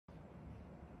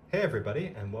Hey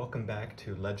everybody, and welcome back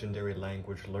to Legendary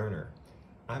Language Learner.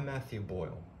 I'm Matthew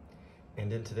Boyle,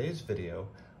 and in today's video,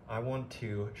 I want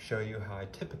to show you how I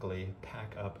typically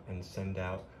pack up and send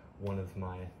out one of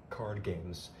my card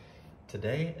games.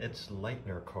 Today, it's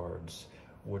Leitner Cards,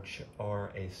 which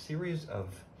are a series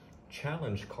of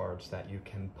challenge cards that you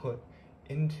can put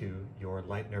into your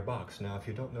Leitner box. Now, if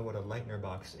you don't know what a Leitner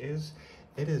box is,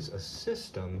 it is a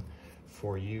system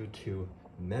for you to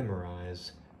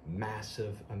memorize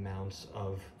massive amounts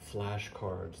of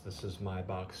flashcards. This is my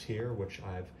box here, which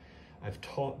I've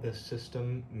taught this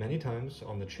system many times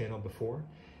on the channel before,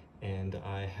 and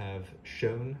I have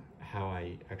shown how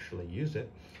I actually use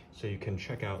it. So you can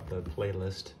check out the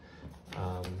playlist.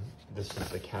 This is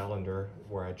the calendar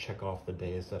where I check off the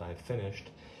days that I've finished.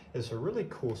 It's a really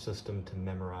cool system to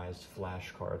memorize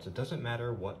flashcards. It doesn't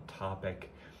matter what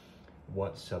topic,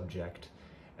 what subject,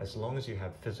 as long as you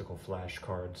have physical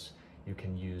flashcards, you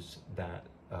can use that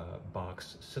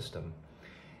box system.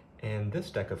 And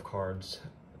this deck of cards,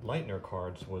 Leitner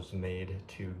Cards, was made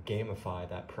to gamify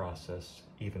that process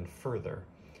even further.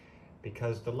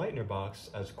 Because the Leitner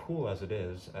box, as cool as it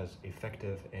is, as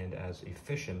effective and as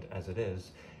efficient as it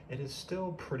is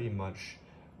still pretty much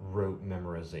rote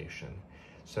memorization.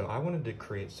 So I wanted to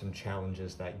create some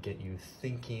challenges that get you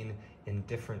thinking in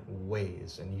different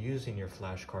ways and using your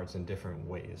flashcards in different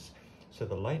ways. So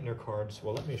the Leitner cards,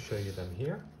 well, let me show you them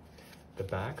here. The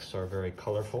backs are very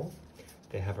colorful.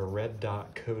 They have a red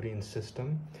dot coding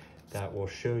system that will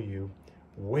show you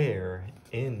where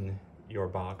in your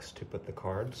box to put the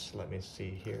cards. Let me see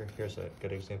here. Here's a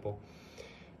good example.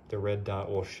 The red dot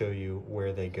will show you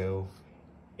where they go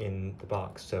in the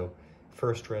box. So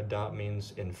first red dot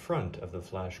means in front of the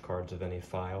flashcards of any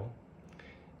file.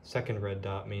 Second red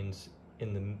dot means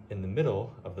in the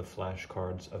middle of the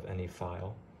flashcards of any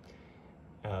file.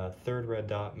 Third red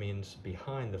dot means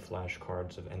behind the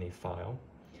flashcards of any file.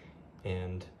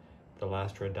 And the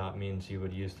last red dot means you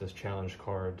would use this challenge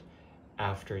card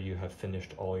after you have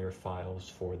finished all your files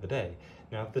for the day.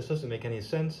 Now, if this doesn't make any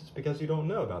sense, it's because you don't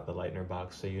know about the Leitner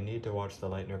box, so you need to watch the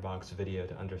Leitner box video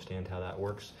to understand how that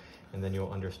works, and then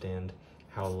you'll understand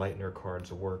how Leitner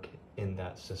cards work in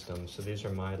that system. So these are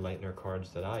my Leitner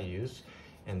cards that I use,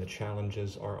 and the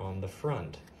challenges are on the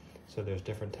front. So there's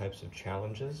different types of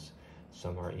challenges.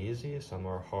 Some are easy, some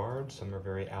are hard, some are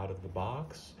very out of the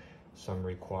box, some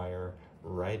require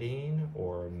writing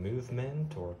or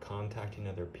movement or contacting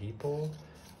other people,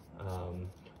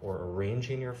 or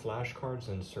arranging your flashcards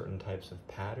in certain types of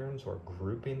patterns or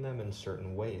grouping them in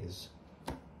certain ways.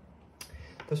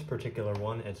 This particular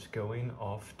one, it's going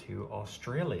off to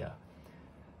Australia.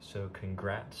 So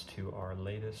congrats to our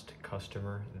latest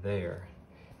customer there.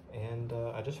 And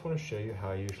I just want to show you how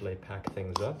I usually pack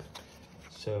things up.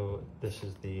 So this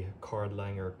is the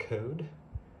cardlanger code.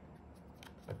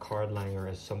 A cardlanger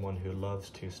is someone who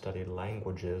loves to study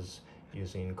languages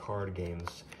using card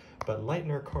games. But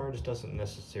Leitner Cards doesn't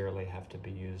necessarily have to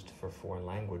be used for foreign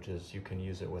languages. You can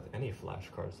use it with any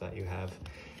flashcards that you have.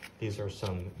 These are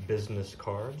some business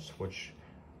cards, which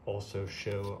also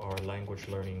show our language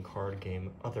learning card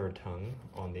game Other Tongue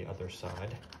on the other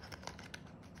side.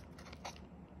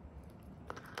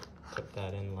 Put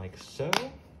that in like so.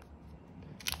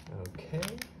 Okay,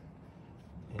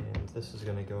 and this is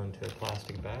going to go into a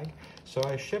plastic bag. So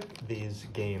I ship these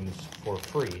games for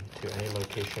free to any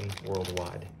location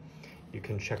worldwide. You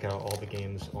can check out all the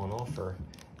games on offer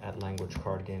at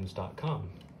languagecardgames.com.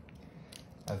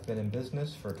 I've been in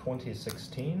business for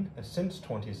since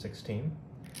 2016.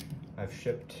 I've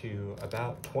shipped to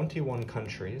about 21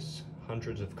 countries,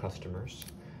 hundreds of customers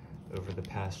over the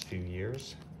past few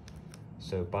years.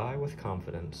 So buy with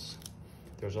confidence.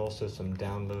 There's also some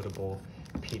downloadable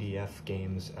PDF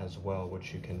games as well,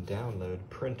 which you can download,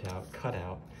 print out, cut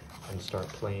out, and start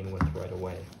playing with right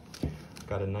away.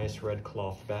 Got a nice red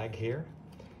cloth bag here.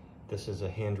 This is a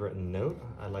handwritten note.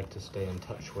 I like to stay in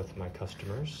touch with my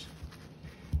customers.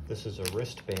 This is a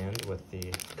wristband with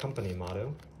the company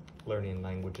motto, learning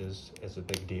languages is a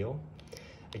big deal.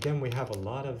 Again, we have a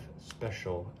lot of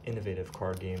special, innovative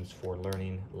card games for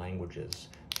learning languages,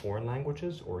 foreign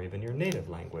languages, or even your native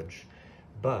language.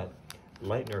 But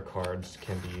Leitner cards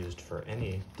can be used for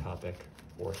any topic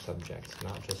or subject,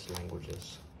 not just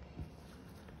languages.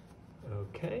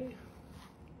 Okay.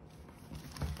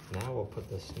 Now we'll put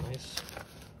this nice,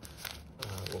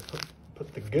 we'll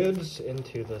put the goods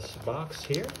into this box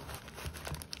here.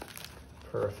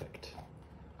 Perfect.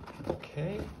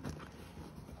 Okay.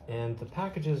 And the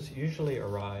packages usually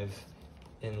arrive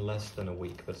in less than a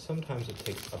week, but sometimes it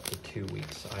takes up to 2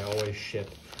 weeks. I always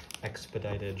ship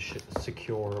expedited,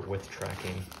 secure with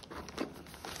tracking.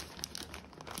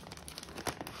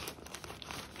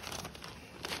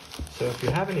 So if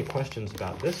you have any questions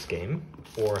about this game,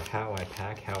 or how I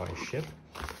pack, how I ship,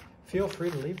 feel free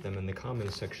to leave them in the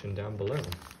comments section down below.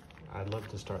 I'd love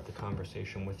to start the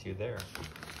conversation with you there.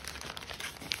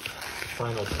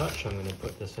 Final touch, I'm going to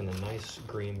put this in a nice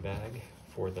green bag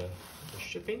for the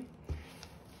shipping.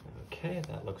 Okay,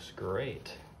 that looks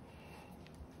great.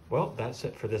 Well, that's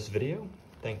it for this video.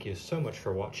 Thank you so much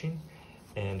for watching,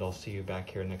 and I'll see you back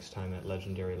here next time at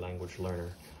Legendary Language Learner.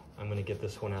 I'm going to get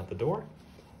this one out the door.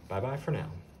 Bye-bye for now.